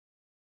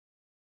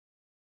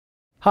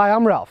Hi,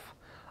 I'm Ralph.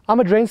 I'm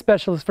a drain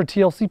specialist for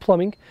TLC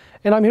Plumbing,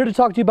 and I'm here to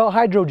talk to you about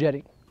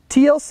hydrojetting.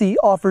 TLC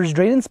offers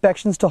drain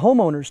inspections to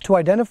homeowners to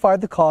identify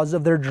the cause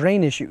of their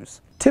drain issues.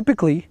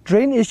 Typically,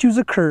 drain issues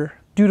occur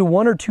due to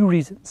one or two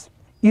reasons.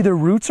 Either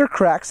roots or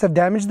cracks have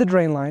damaged the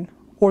drain line,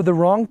 or the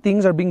wrong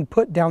things are being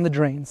put down the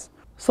drains.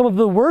 Some of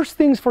the worst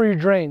things for your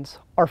drains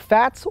are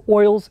fats,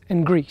 oils,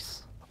 and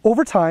grease.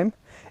 Over time,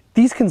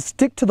 these can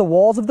stick to the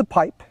walls of the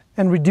pipe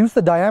and reduce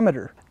the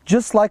diameter,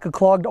 just like a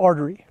clogged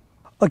artery.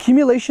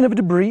 Accumulation of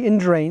debris in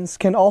drains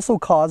can also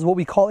cause what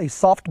we call a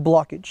soft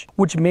blockage,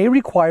 which may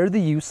require the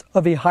use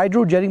of a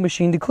hydrojetting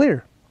machine to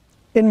clear.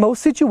 In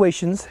most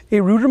situations, a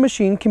rooter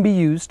machine can be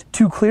used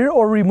to clear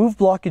or remove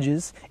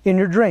blockages in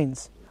your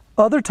drains.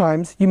 Other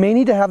times, you may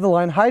need to have the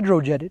line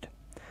hydrojetted.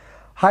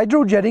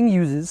 Hydrojetting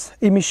uses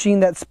a machine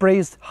that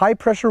sprays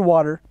high-pressure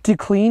water to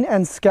clean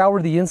and scour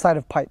the inside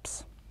of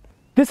pipes.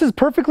 This is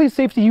perfectly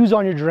safe to use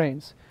on your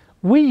drains.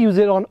 We use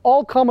it on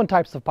all common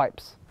types of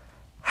pipes.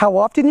 How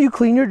often you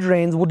clean your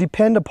drains will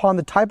depend upon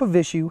the type of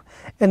issue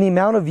and the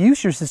amount of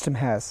use your system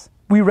has.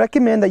 We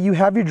recommend that you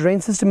have your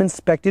drain system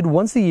inspected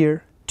once a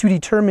year to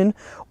determine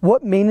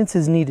what maintenance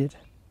is needed.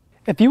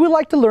 If you would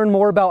like to learn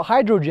more about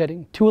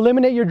hydrojetting to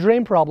eliminate your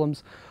drain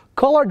problems,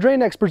 call our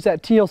drain experts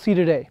at TLC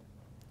today.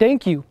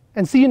 Thank you,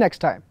 and see you next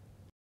time.